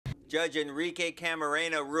Judge Enrique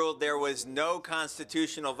Camarena ruled there was no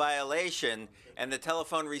constitutional violation and the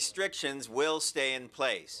telephone restrictions will stay in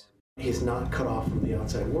place. He's not cut off from the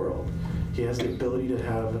outside world. He has the ability to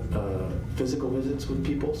have physical visits with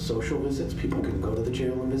people, social visits. People can go to the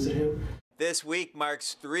jail and visit him. This week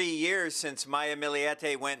marks 3 years since Maya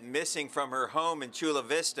Millete went missing from her home in Chula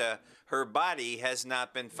Vista. Her body has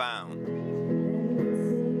not been found.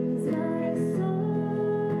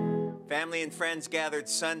 Family and friends gathered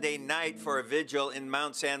Sunday night for a vigil in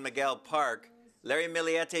Mount San Miguel Park. Larry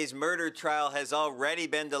Millete's murder trial has already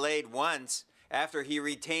been delayed once after he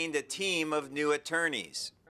retained a team of new attorneys.